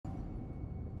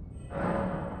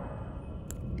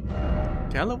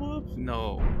Can I level up?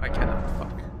 No, I cannot.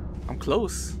 Fuck. I'm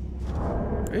close.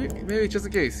 Maybe just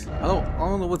in case. I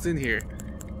don't know what's in here.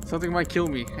 Something might kill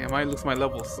me. I might lose my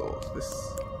level. So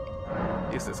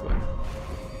use this one.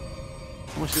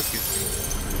 How much this gives me?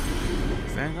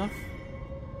 Is that enough?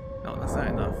 No, that's not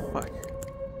enough. Fuck.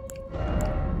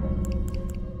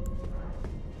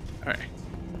 Alright.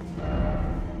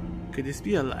 Could this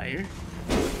be a liar?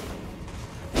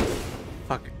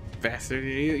 Fuck. Bastard.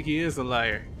 He is a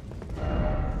liar.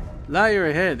 Liar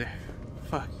ahead.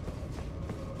 Fuck.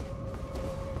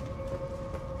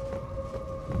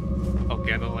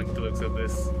 Okay, I don't like the looks of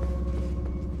this.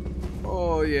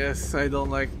 Oh, yes, I don't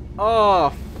like.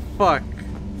 Oh, fuck.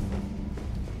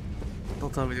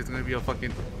 Don't tell me there's gonna be a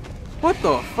fucking. What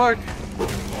the fuck?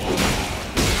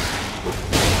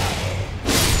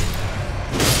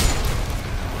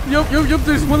 Yup,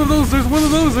 there's one of those, there's one of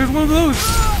those.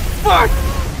 Fuck!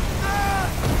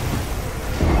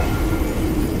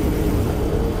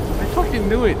 I fucking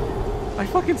knew it. I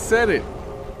fucking said it.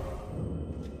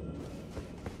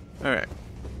 Alright.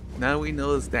 Now we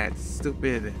know it's that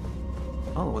stupid.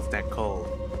 I don't know what's that called.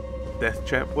 Death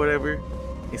trap, whatever.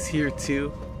 It's here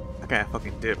too. I gotta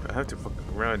fucking dip. I have to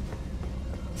fucking run.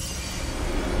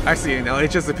 I see it now.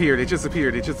 It just appeared. By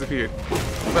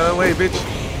the way, bitch.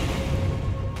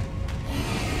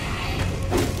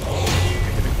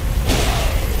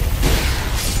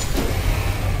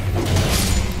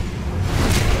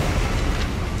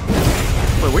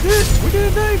 Wait, where did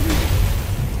it dive?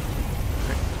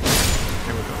 Okay.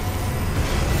 There we go.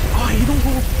 Oh, you don't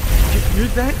go.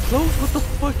 You're that close? What the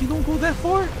fuck? You don't go that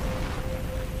far?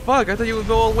 Fuck, I thought you would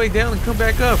go all the way down and come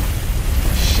back up.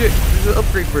 Shit, this is an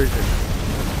upgrade version.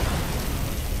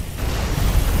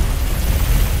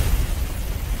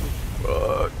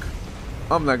 Fuck.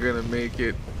 I'm not gonna make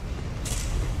it.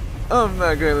 I'm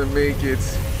not gonna make it.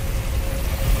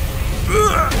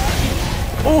 Ugh.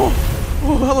 Oh,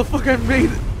 how the fuck I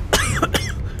made it?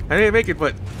 I didn't make it,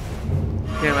 but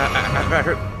damn, I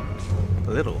hurt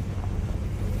a little.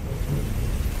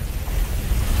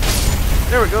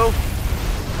 There we go.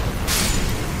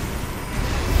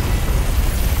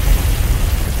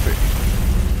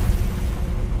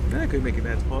 I could make it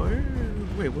that far.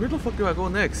 Wait, where the fuck do I go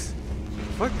next?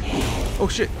 Fuck. Oh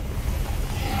shit.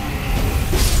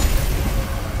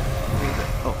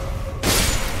 Oh.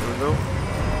 There we go.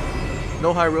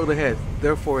 No high road ahead,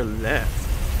 therefore left.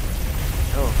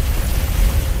 Oh.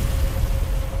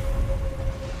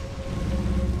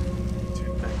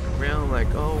 Turn back around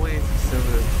like always, so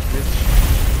the bitch.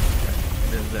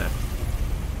 Then left.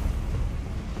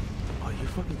 Are you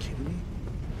fucking kidding me?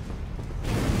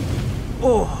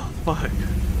 Oh, fuck.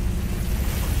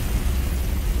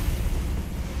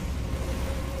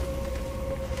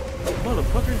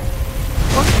 Motherfucker.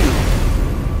 Fuck you.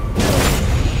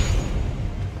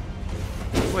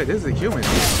 Wait, this is a human.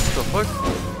 What the fuck?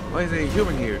 Why is there a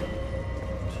human here?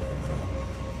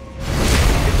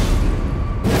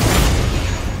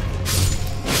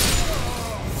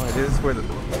 Why, this is where the...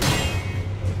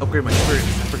 Upgrade my spirits. I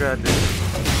forgot this.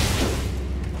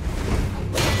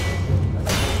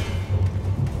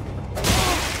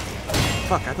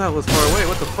 Fuck, I thought it was far away.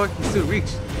 What the fuck? You still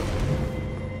reach.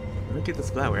 Let me get this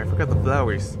flower. I forgot the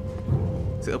flowers.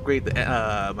 To upgrade the,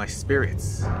 my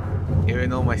spirits. Even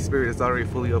though my spirit is already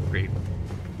fully upgraded.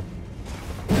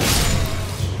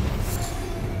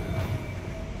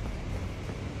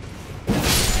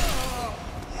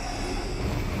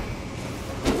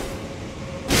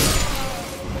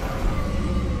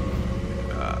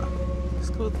 Let's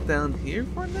go down here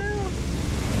for now.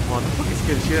 Oh, the fucking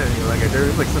scared the shit out of me. Like,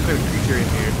 there's like some kind of creature in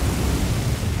here.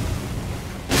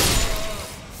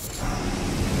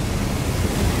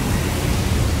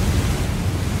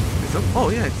 Oh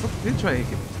yeah, something did try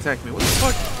to attack me. What the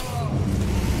fuck?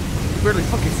 I barely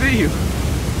fucking see you.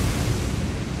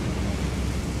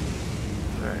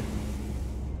 Alright.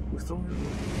 Who's throwing it?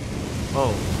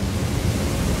 Oh.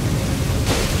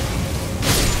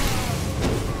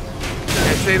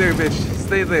 Yeah, stay there, bitch.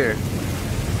 Stay there.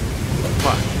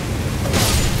 Fuck.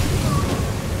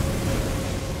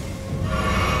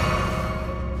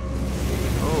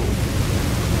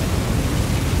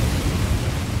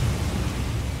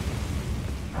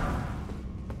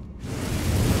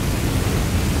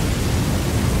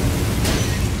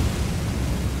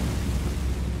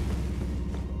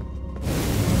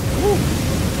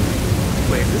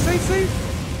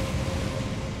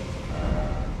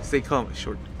 Stay calm.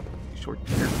 Short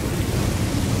carefully.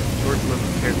 Short look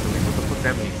carefully. What the fuck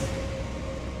that means?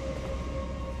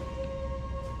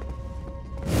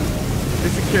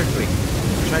 Listen carefully.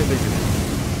 Try vigilance.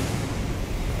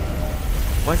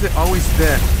 Why is it always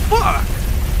that? Fuck!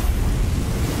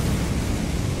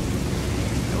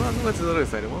 wanna go to the other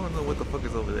side. I wanna know what the fuck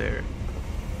is over there.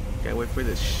 Gotta wait for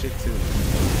this shit to.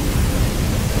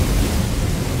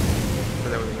 So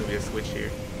that was gonna be a switch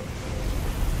here.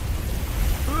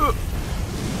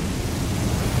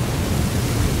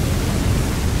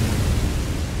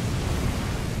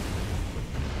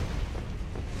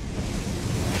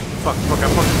 Fuck, I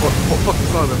fucking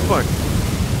saw them, fuck.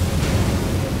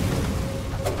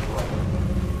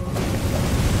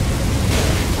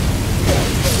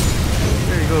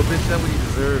 There you go, bitch, that's what you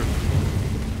deserve.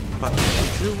 Fuck,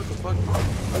 dude, what the fuck?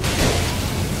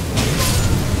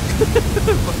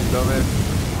 Fucking dumbass.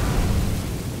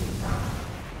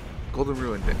 Golden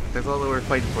Ruin, that's all that we're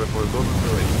fighting for, Golden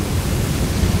Ruin.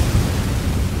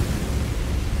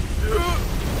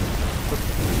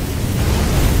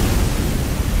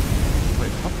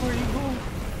 Wait, how far are you going?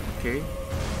 Okay.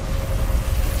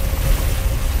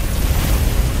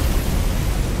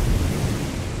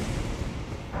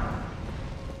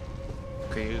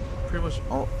 Okay, you pretty much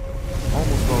almost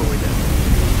all the way down.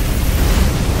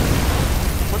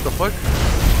 What the fuck?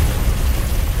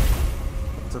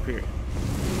 What's up here?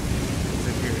 What's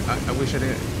up here? I wish I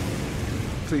didn't.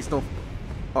 Please don't.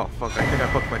 Oh fuck, I think I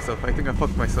fucked myself. I think I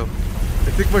fucked myself.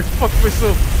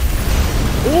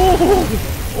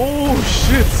 Oh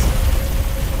shit!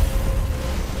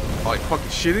 Oh, you fucking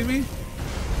shitting me?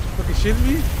 Fucking shitting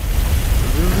me?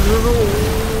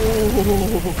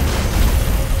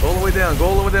 Go all the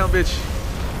way down, bitch.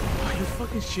 Are you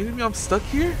fucking shitting me? I'm stuck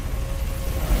here?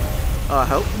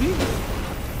 Help me?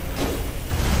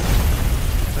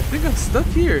 I think I'm stuck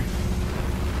here.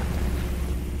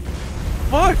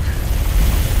 Fuck!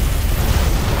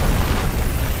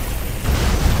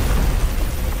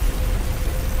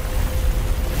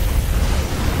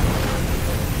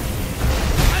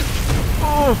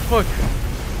 Oh fuck!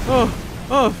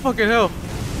 Oh fucking hell!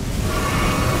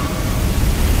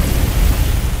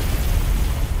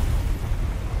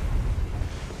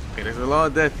 Okay, there's a lot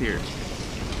of death here.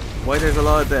 Why there's a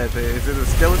lot of death? Is it a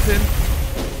skeleton?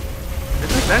 They're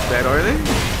not that bad, are they?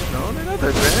 No, they're not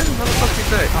that bad. How the fuck did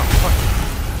they? Oh fuck!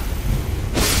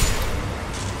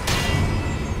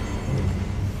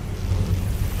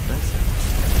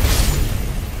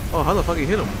 Oh, how the fuck he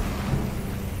hit him?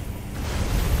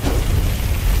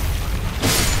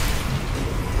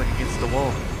 Against the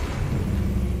wall.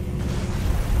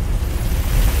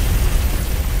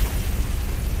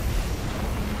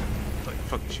 Oh, you're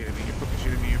fucking shitting me,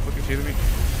 you're fucking shitting me.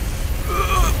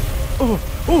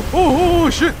 Oh,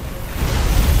 shit!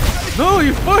 No,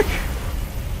 you fuck!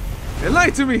 They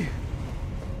lied to me!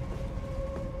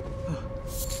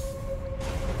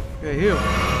 Yeah, heal.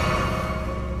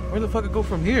 Where the fuck I go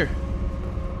from here?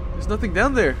 There's nothing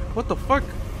down there. What the fuck?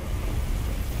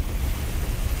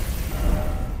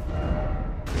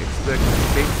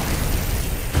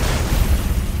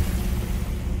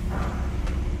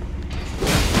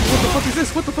 What the fuck is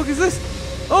this? What the fuck is this?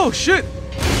 Oh shit!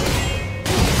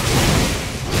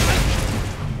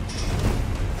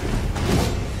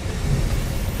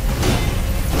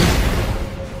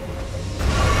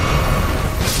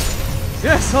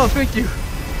 Yes! Oh, thank you!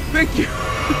 Thank you!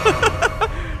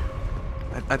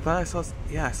 I thought I saw...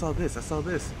 Yeah, I saw this.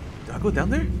 Do I go down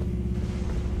there?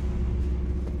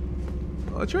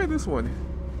 I'll try this one.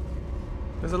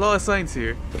 There's a lot of signs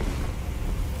here.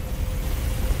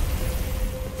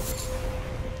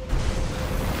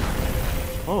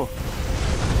 Oh.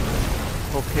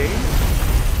 Okay.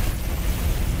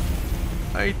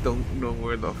 I don't know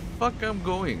where the fuck I'm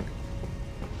going.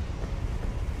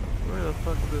 Where the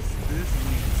fuck does this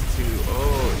leads to?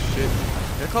 Oh shit.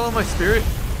 Can I call on my spirit?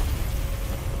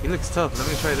 He looks tough. Let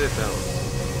me try this out.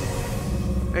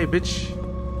 Hey bitch.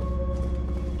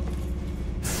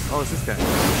 Oh, it's this guy.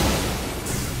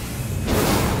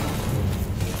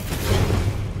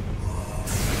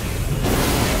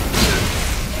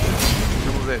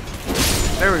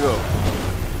 There we go.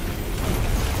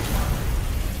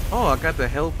 Oh, I got the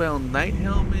Hellbound Knight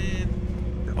helmet,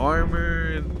 the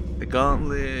armor, the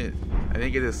gauntlet. I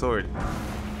didn't get the sword.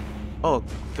 Oh,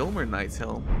 Gilmer Knight's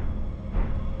helm.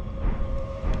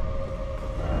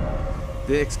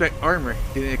 Didn't expect armor.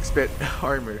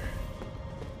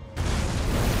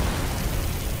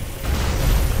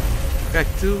 Got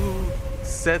 2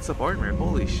 sets of armor.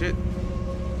 Holy shit.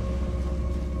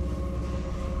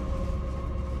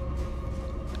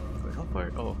 How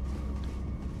far? Oh.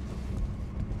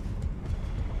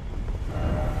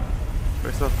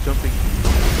 First off, jumping.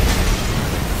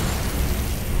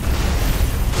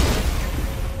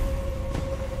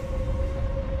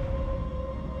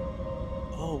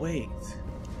 Oh wait.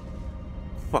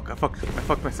 Fuck! I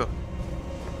fucked myself.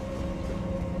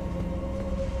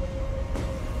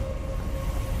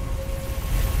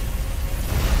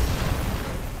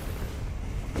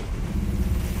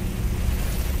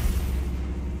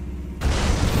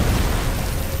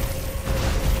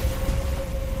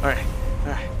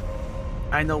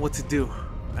 I know what to do.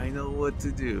 I know what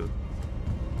to do.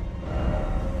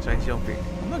 Try jumping.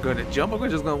 I'm not gonna jump. I'm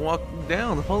just gonna walk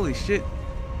down. Holy shit!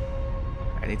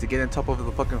 I need to get on top of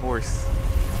the fucking horse.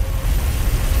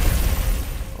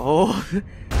 Oh.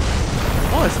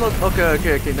 Oh, it's not.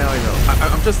 Okay. Now I know.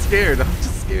 I'm just scared. I'm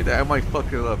just scared that I might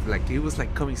fuck it up. Like he was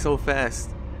like coming so fast.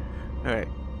 All right.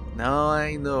 Now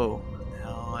I know.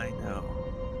 Now I know.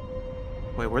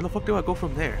 Wait, where the fuck do I go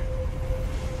from there?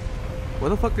 Where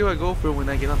the fuck do I go from when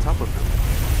I get on top of him?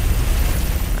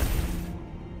 Right.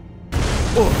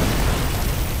 Oh.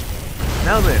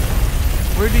 Now then,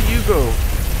 where do you go?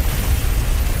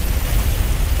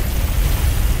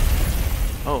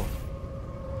 Oh.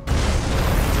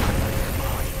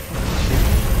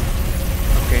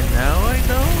 Okay, now I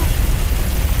know.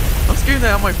 I'm scared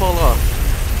that I might fall off.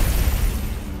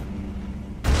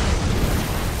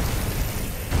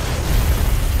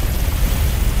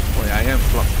 Boy, I am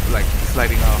like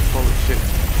sliding off. Holy shit.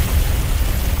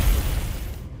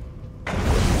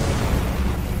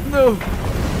 No!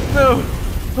 No!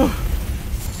 Oh,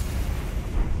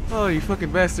 oh you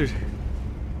fucking bastard.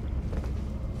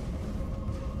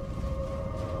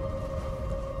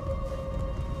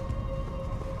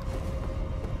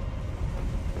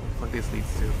 What this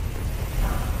leads to.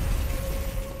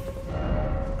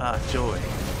 Ah, joy.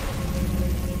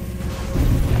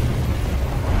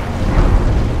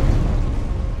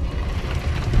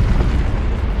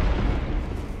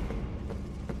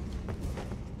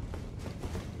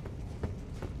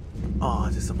 Oh,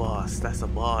 this is a boss. That's a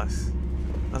boss.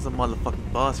 That's a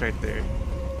motherfucking boss right there.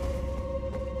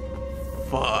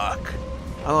 Fuck.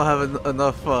 I don't have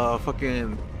enough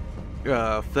fucking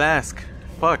flask.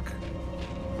 Fuck.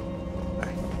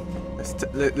 Alright.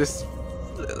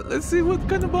 Let's see what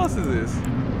kind of boss is this.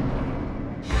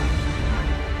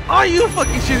 Are you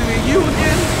fucking shitting me? You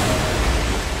again?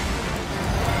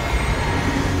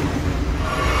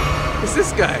 It's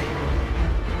this guy.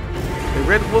 The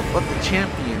Red Wolf of the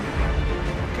Champion.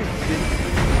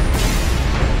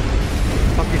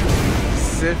 Fucking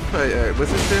Sif.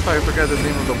 Was it Sif? I forgot the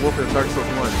name of the wolf in Dark Souls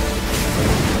 1.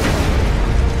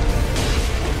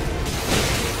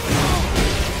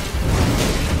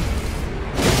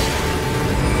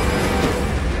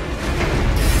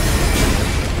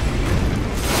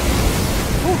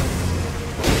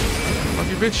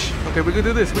 Bitch. Okay, we can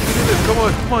do this. We can do this. Come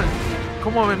on, come on.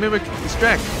 Come on, man. Mimic.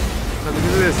 Distract. Now we can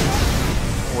do this.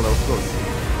 Oh, that was close.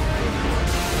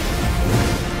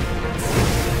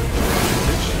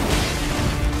 Bitch.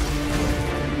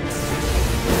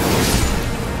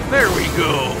 There we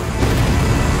go.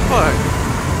 Fuck.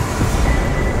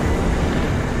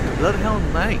 Bloodhound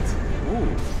Knight.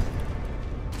 Ooh.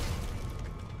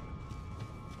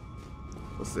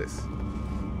 What's this?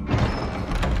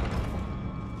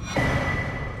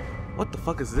 What the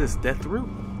fuck is this? Death root?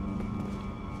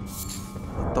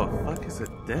 What the fuck is a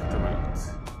death root?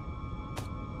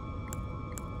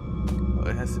 Oh,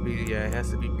 it has to be, yeah, it has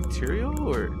to be material,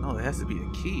 or no, it has to be a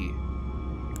key.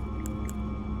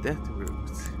 Death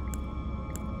root.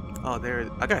 Oh,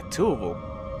 there, I got two of them.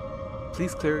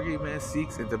 Please, clergyman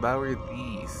seeks and devour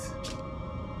these.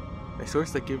 A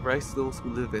source that give rise to those who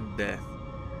live in death.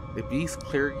 The beast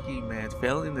clergyman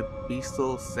fell in the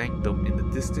bestial sanctum in the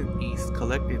distant east,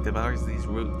 collects and devours these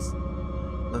roots.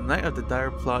 The night of the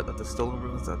dire plot of the stolen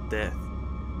runes of death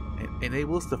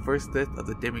enables the first death of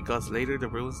the demigods. Later, the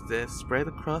runes of death spread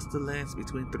across the lands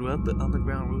between throughout the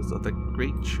underground roots of the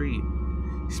great tree,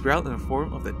 sprout in the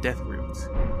form of the death roots.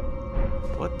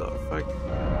 What the fuck?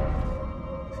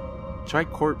 Try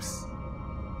corpse.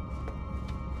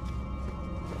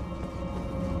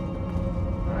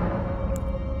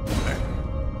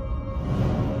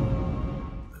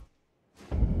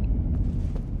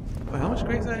 How much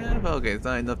grace I have? Okay, it's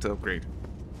not enough to upgrade.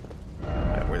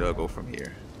 Alright, where do I go from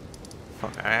here?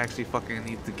 Fuck, I actually fucking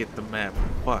need to get the map.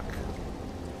 Fuck.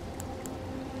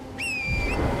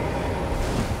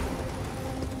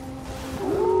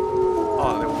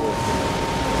 Oh, they're wolves.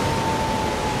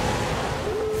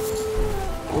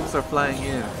 Wolves are flying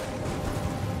in.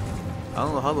 I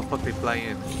don't know how the fuck they fly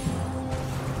in.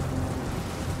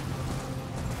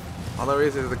 All there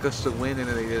is a gust of wind and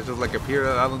they just like appear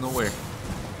out of nowhere.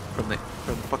 From the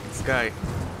fucking sky.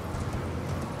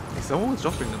 Hey, someone's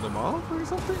jumping in them off or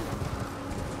something?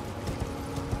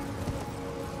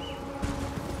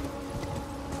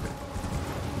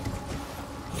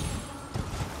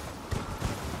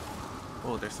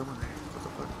 Oh, there's someone there. What the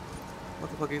fuck? What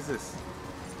the fuck is this?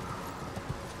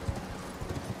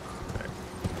 Okay.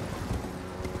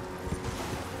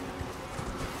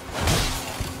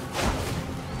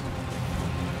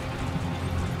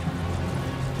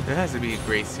 There has to be a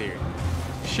grace here.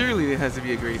 Surely there has to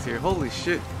be a grace here. Holy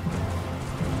shit.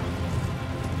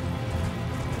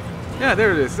 Yeah,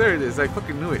 there it is. There it is. I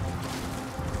fucking knew it.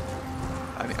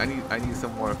 I need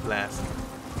some more flask.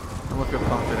 I'm gonna feel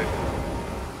confident.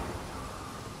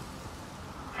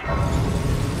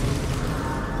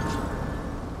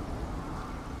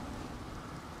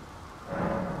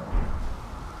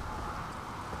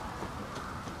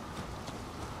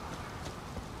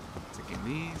 Taking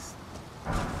these.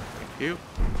 Thank you.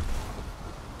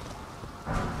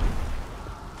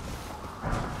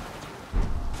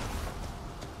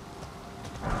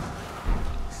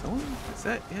 Someone? Is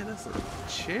that? Yeah, that's a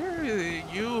chair.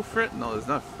 You friend? No, it's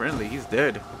not friendly. He's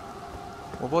dead.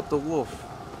 What about the wolf?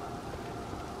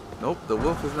 Nope, the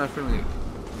wolf is not friendly. I'm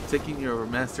taking your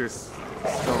master's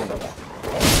stone.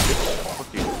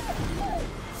 Fuck you.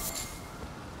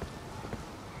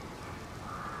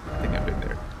 I think I've been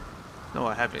there. No,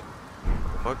 I haven't.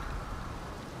 What the fuck?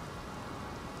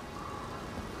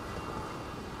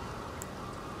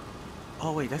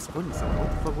 Oh wait, that's pointing somewhere.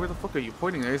 What the fuck? Where the fuck are you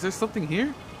pointing? Is there something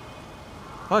here?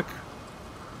 Fuck.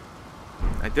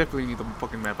 I definitely need the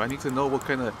fucking map. I need to know what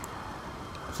kind of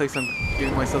place I'm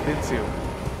getting myself into.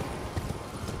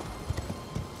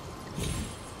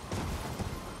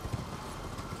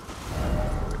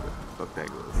 Where the fuck that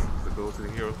goes? Does it go to the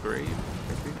hero's grave?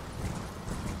 I think.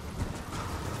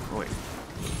 Oh wait.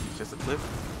 It's just a cliff?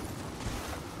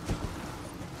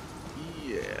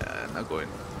 Yeah, I'm not going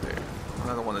there. I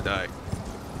don't want to die.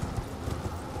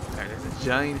 Alright, there's a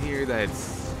giant here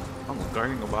that's almost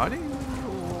guarding a body?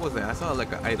 What was that? I saw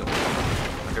like an item.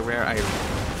 Like a rare item.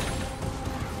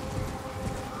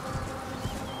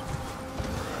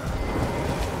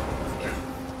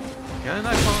 Can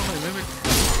I follow my mimic?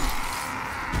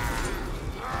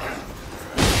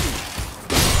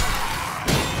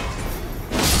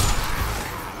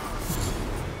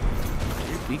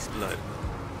 You're beast blood.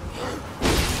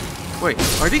 Wait,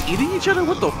 are they eating each other?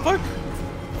 What the fuck?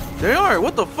 They are,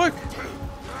 what the fuck?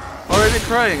 Or are they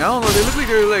crying? I don't know, they look like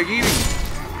they're like eating.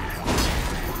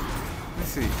 Let's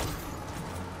see.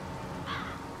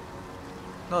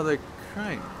 No, they're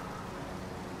crying.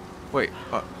 Wait,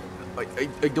 I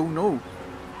don't know.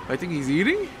 I think he's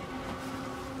eating?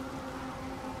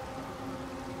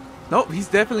 Nope, he's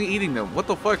definitely eating them. What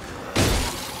the fuck?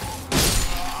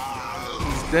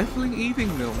 He's definitely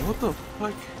eating them. What the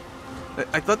fuck?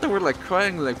 I thought they were like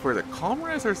crying like for the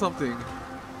comrades or something.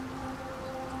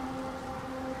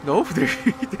 Nope, they're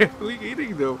definitely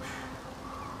eating them.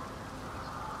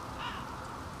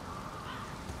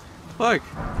 Fuck.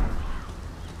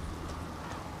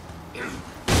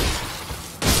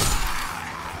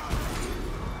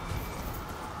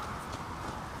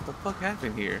 What the fuck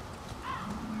happened here?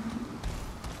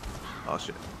 Oh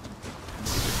shit.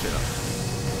 This shit up.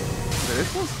 Is that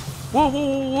this one? Whoa, whoa,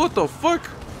 whoa, what the fuck?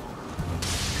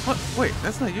 What? Wait,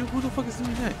 that's not you? Who the fuck is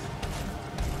doing that?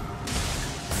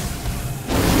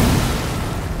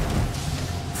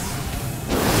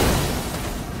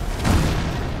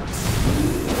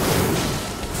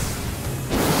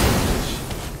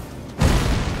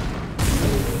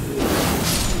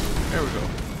 There we go.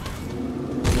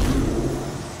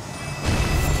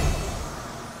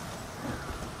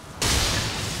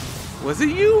 Was it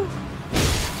you?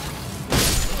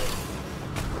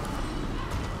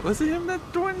 Was it him that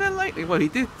throwing that lightning? Well, he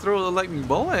did throw the lightning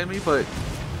ball at me, but...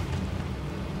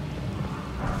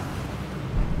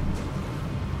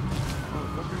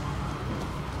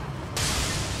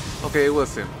 Okay, it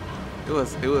was him. It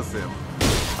was him.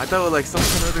 I thought it was like some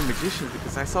kind of other magician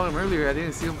because I saw him earlier. I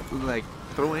didn't see him like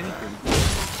throw anything.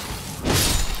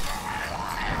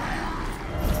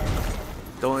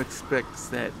 Don't expect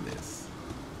sadness.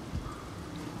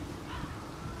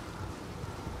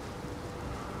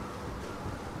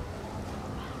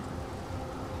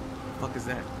 What the fuck is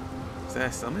that? Is that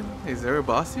a summon? Is there a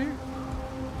boss here?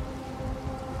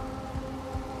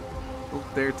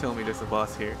 Don't dare tell me there's a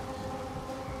boss here.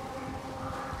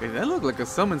 Okay, that looked like a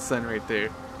summon sun right there.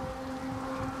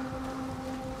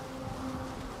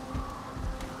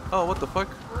 Oh, what the fuck?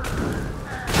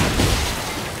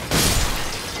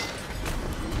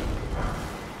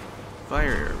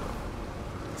 Fire arrow.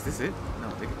 Is this it?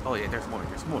 No, oh yeah, there's more,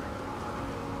 there's more.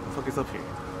 What the fuck is up here?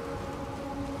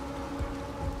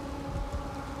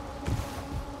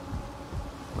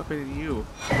 What happened to you?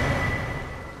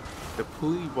 The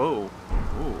pulley bow.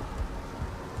 Ooh.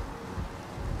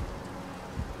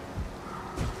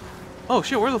 Oh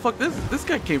shit, where the fuck this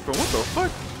guy came from? What the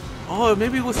fuck? Oh,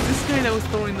 maybe it was this guy that was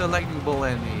throwing the lightning bolt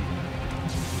at me.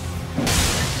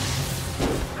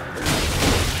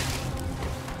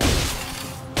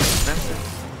 That's it.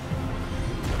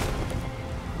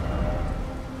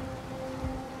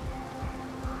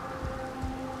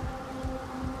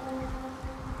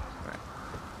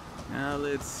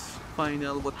 find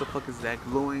out what the fuck is that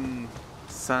glowing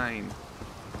sign.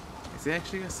 Is it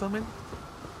actually a summon?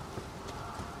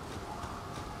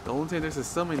 The only time there's a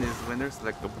summon is when there's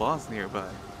like a boss nearby.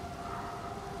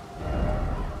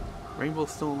 Rainbow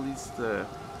Stone leads the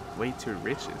way to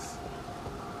riches.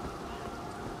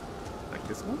 Like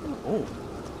this one? Oh.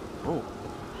 Oh.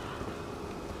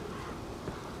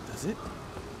 Does it?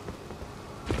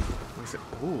 What is it?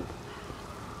 Oh.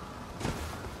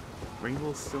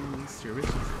 Rainbow Stone leads to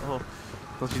riches. Oh.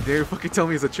 Don't you dare fucking tell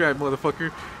me it's a trap,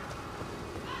 motherfucker.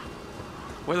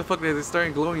 Why the fuck is it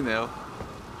starting glowing now?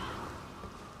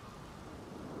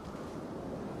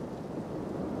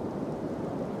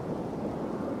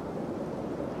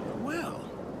 Well,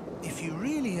 if you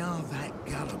really are that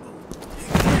gullible.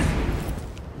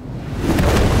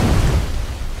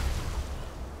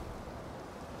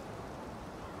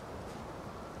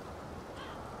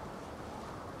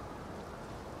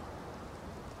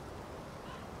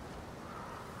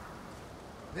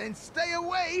 Then stay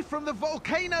away from the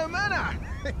Volcano Manor!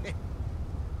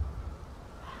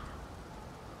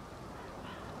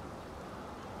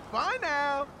 Bye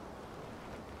now!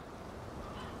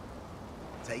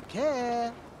 Take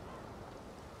care!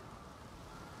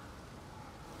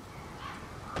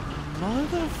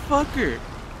 Motherfucker!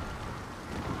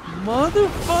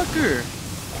 Motherfucker!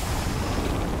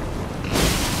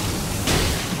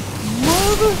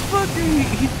 Motherfucker!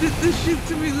 He did this shit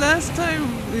to me last time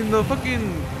in the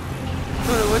fucking...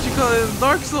 what you call it?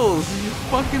 Dark Souls! You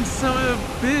fucking son of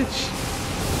a bitch!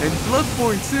 And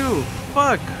Bloodborne too!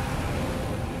 Fuck!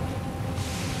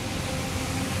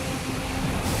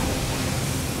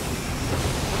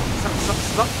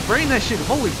 Stop spraying that shit!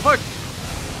 Holy fuck!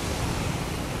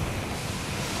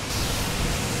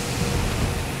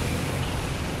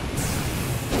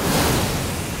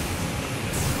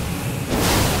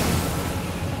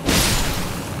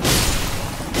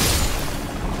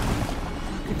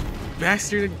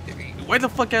 Bastard! Why the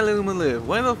fuck I let him live?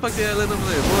 Why the fuck did I let him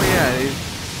live? Oh yeah,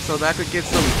 so that I could get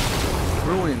some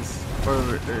ruins, or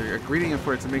a ingredient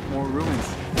for it to make more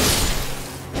ruins.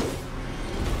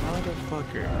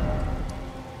 Motherfucker.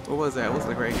 What was that? It was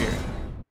like right here.